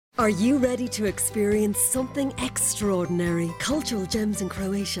Are you ready to experience something extraordinary? Cultural gems in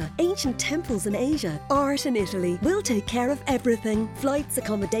Croatia, ancient temples in Asia, art in Italy. We'll take care of everything. Flights,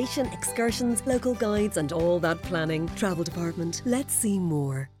 accommodation, excursions, local guides and all that planning. Travel department. Let's see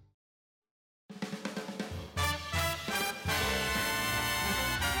more.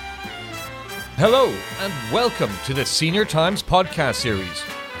 Hello and welcome to the Senior Times podcast series.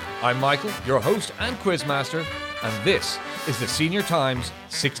 I'm Michael, your host and quizmaster, and this is the Senior Times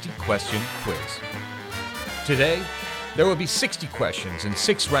 60-question quiz. Today, there will be 60 questions in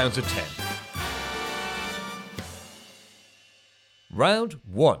 6 rounds of 10. Round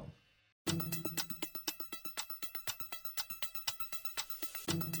 1.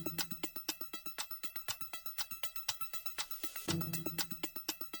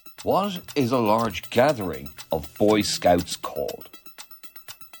 What is a large gathering of Boy Scouts called?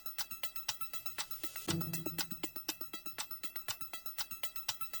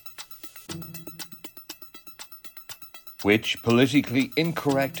 Which politically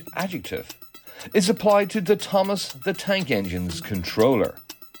incorrect adjective is applied to the Thomas the Tank Engine's controller?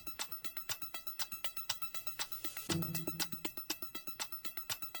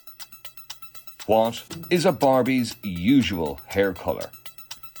 What is a Barbie's usual hair colour?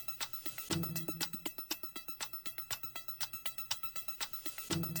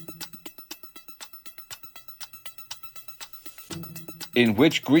 In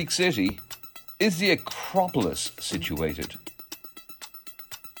which Greek city is the Acropolis situated?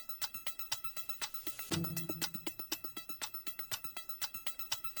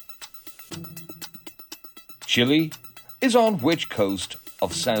 Chile is on which coast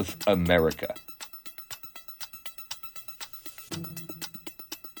of South America?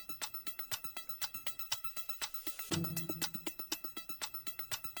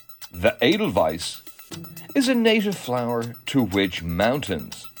 The Edelweiss is a native flower to which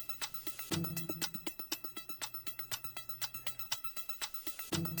mountains?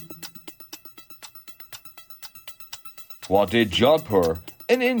 What did Jodhpur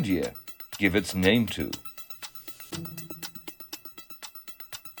in India give its name to?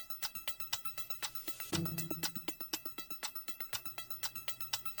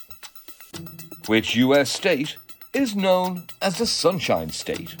 Which US state is known as the Sunshine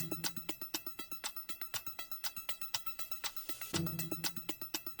State?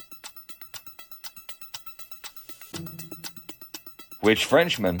 Which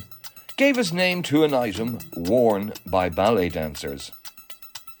Frenchman gave his name to an item worn by ballet dancers?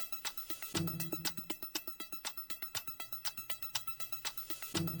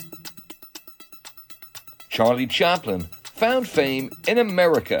 Charlie Chaplin found fame in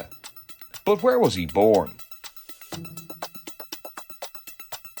America, but where was he born?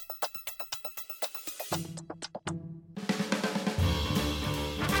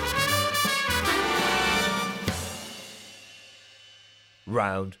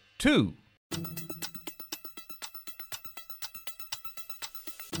 Round 2.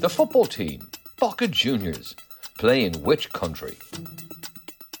 The football team, Boca Juniors, play in which country?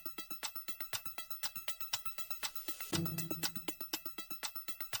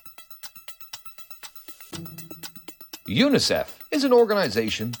 UNICEF is an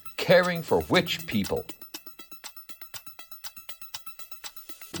organization caring for which people?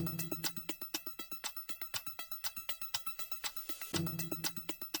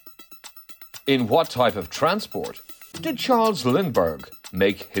 In what type of transport did Charles Lindbergh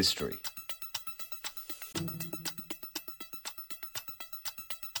make history?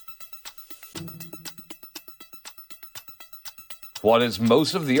 What is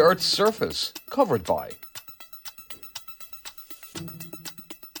most of the Earth's surface covered by?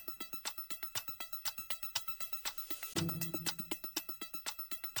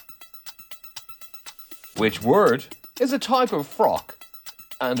 Which word is a type of frock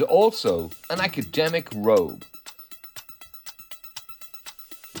and also an academic robe?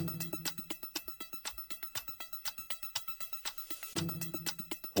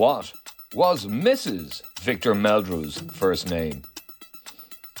 What was Mrs. Victor Meldrew's first name?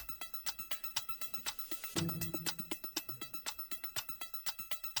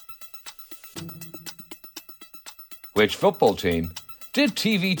 Which football team did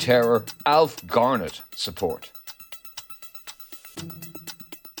TV terror Alf Garnett support?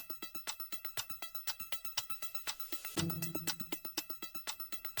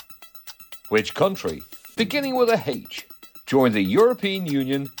 Which country, beginning with a H, joined the European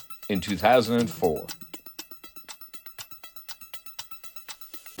Union in 2004?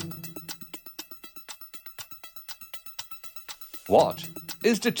 What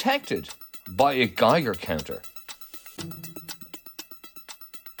is detected by a Geiger counter?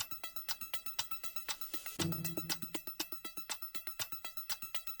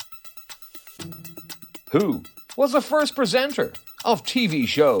 Who was the first presenter of TV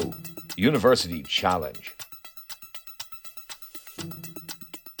show University Challenge?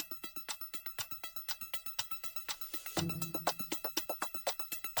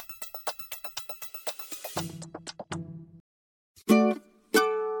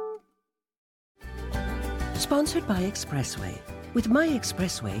 Sponsored by Expressway. With My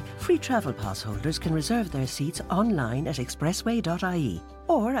Expressway, free travel pass holders can reserve their seats online at expressway.ie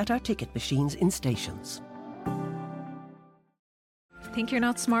or at our ticket machines in stations. Think you're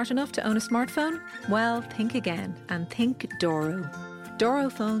not smart enough to own a smartphone? Well, think again and think Doro. Doro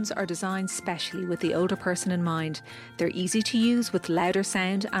phones are designed specially with the older person in mind. They're easy to use with louder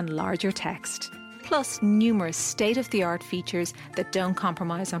sound and larger text. Plus numerous state-of-the-art features that don't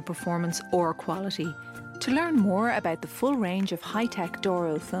compromise on performance or quality. To learn more about the full range of high-tech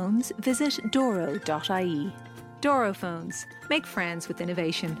Doro phones, visit doro.ie. Doro phones. Make friends with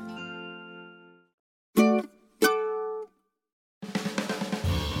innovation.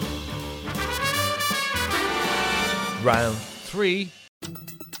 Round 3.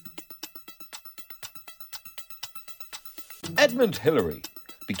 Edmund Hillary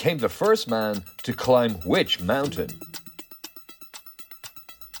became the first man to climb which mountain?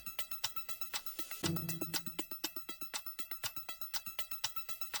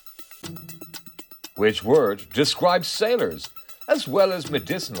 Which word describes sailors as well as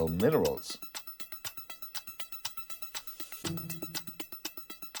medicinal minerals?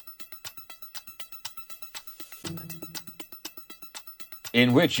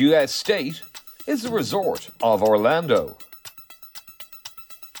 In which US state is the resort of Orlando?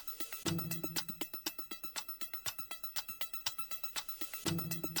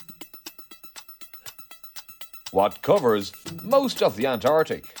 What covers most of the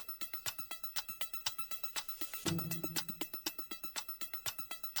Antarctic?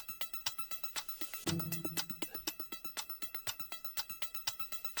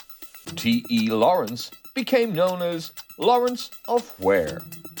 T.E. Lawrence became known as Lawrence of where?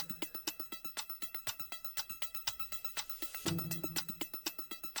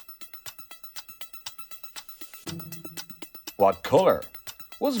 What colour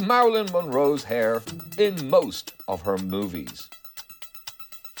was Marilyn Monroe's hair in most of her movies?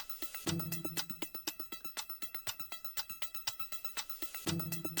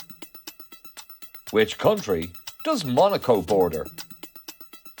 Which country does Monaco border?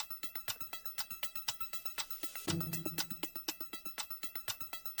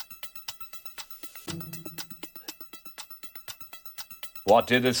 What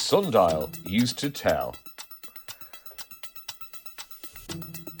did a sundial used to tell?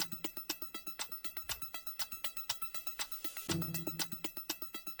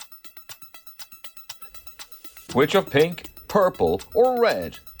 Which of pink, purple, or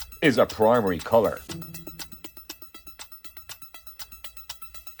red is a primary colour?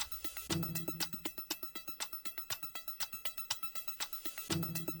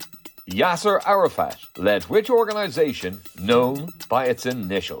 Yasser Arafat led which organisation known by its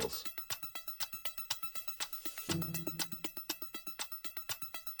initials?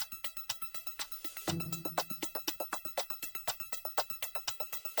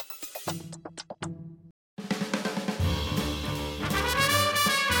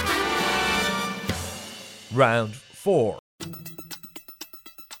 Round 4.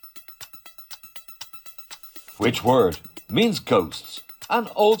 Which word means ghosts and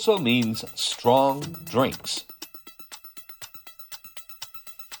also means strong drinks?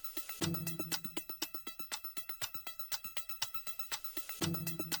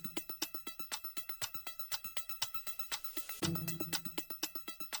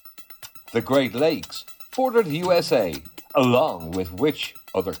 The Great Lakes border the USA along with which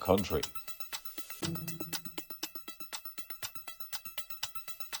other country?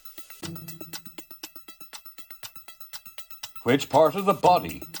 Which part of the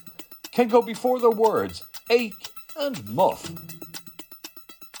body can go before the words ache and muff?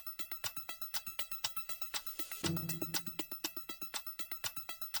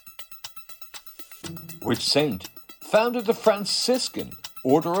 Which saint founded the Franciscan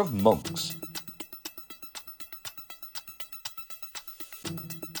Order of Monks?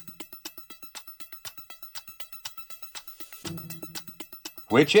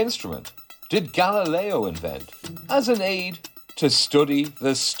 Which instrument did Galileo invent as an aid to study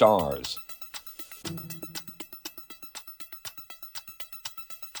the stars?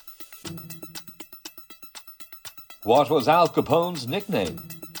 What was Al Capone's nickname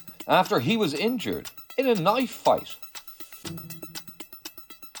after he was injured in a knife fight?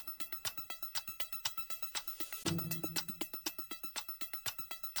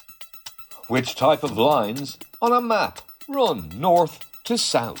 Which type of lines on a map run north to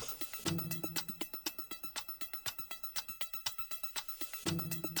south?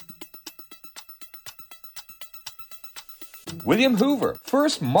 William Hoover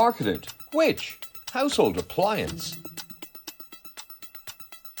first marketed which household appliance?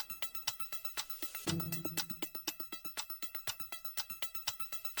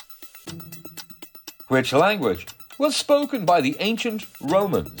 Which language was spoken by the ancient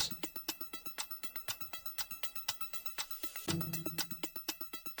Romans?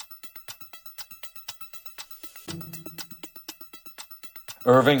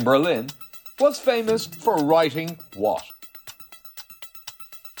 Irving Berlin was famous for writing what?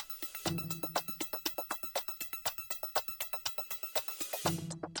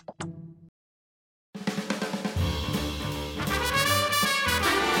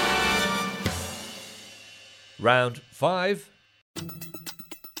 Round 5.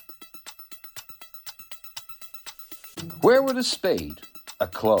 Where would a spade, a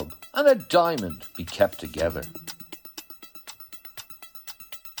club, and a diamond be kept together?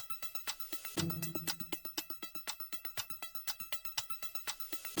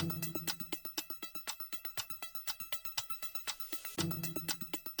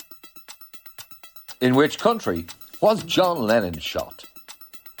 In which country was John Lennon shot?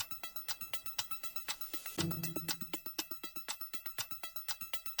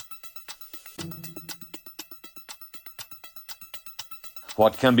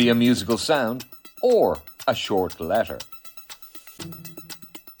 What can be a musical sound or a short letter?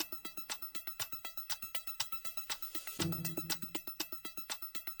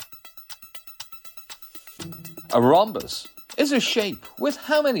 A rhombus is a shape with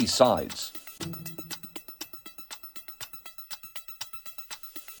how many sides?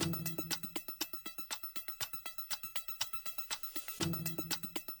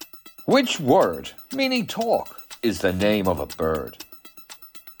 Which word, meaning talk, is the name of a bird?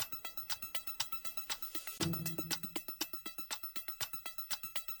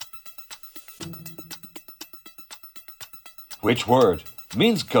 Which word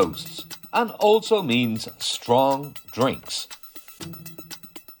means ghosts and also means strong drinks?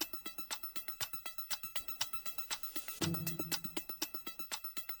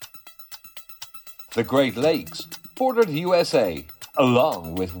 The Great Lakes border the USA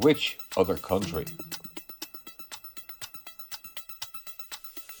along with which other country?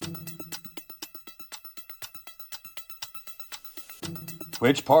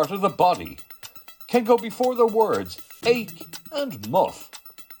 Which part of the body can go before the words ache and muff?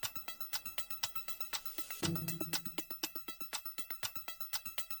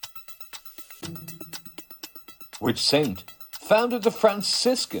 Which saint founded the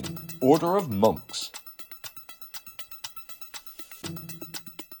Franciscan order of monks?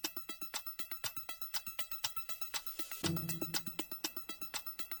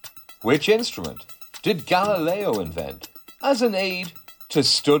 Which instrument did Galileo invent as an aid to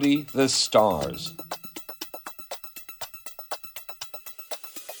study the stars?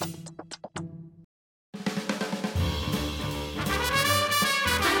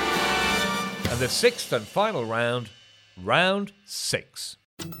 And the sixth and final round, round 6.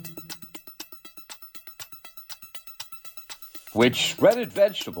 Which shredded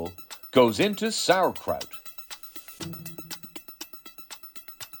vegetable goes into sauerkraut?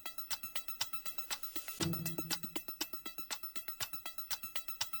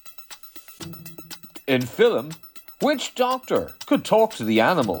 In film, which doctor could talk to the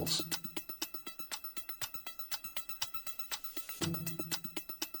animals?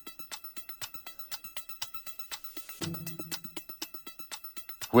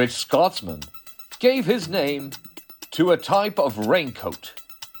 Which Scotsman gave his name to a type of raincoat?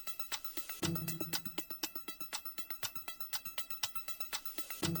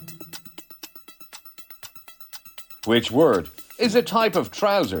 Which word is a type of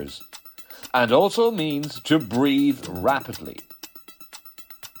trousers and also means to breathe rapidly?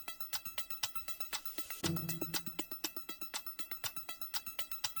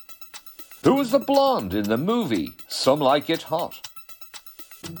 Who was the blonde in the movie Some Like It Hot?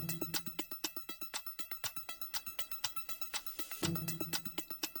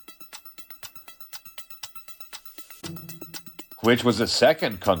 Which was the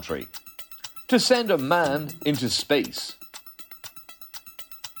second country to send a man into space?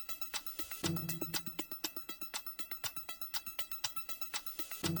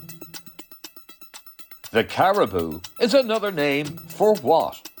 The caribou is another name for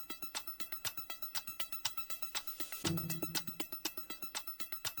what?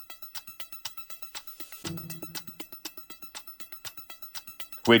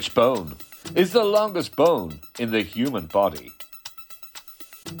 Which bone is the longest bone in the human body?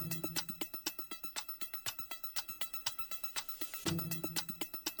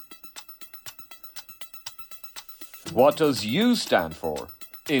 What does U stand for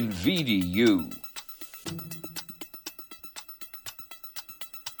in VDU?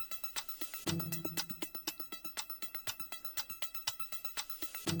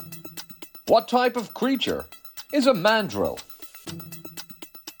 What type of creature is a mandrill?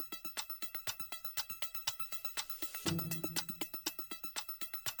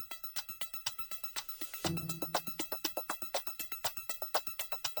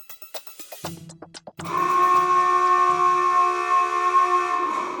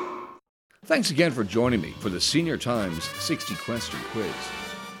 Thanks again for joining me for the Senior Times 60 question quiz.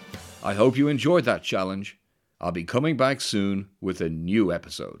 I hope you enjoyed that challenge. I'll be coming back soon with a new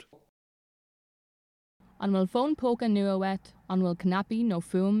episode. An bhfuil phone póca nua wet, an bhfuil cnapi nó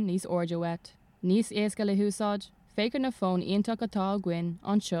fum níos orja wet. Níos éasca le húsáid, féicar na phone ionach atá gcuin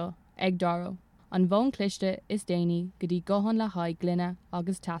anseo ag daro. An bhón cliste is déine go dtí gohan le haid gline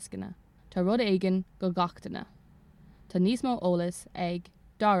agus tascana. Tá rud éigean go gachtainna. Tá níos mó eolas ag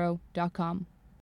daro.com.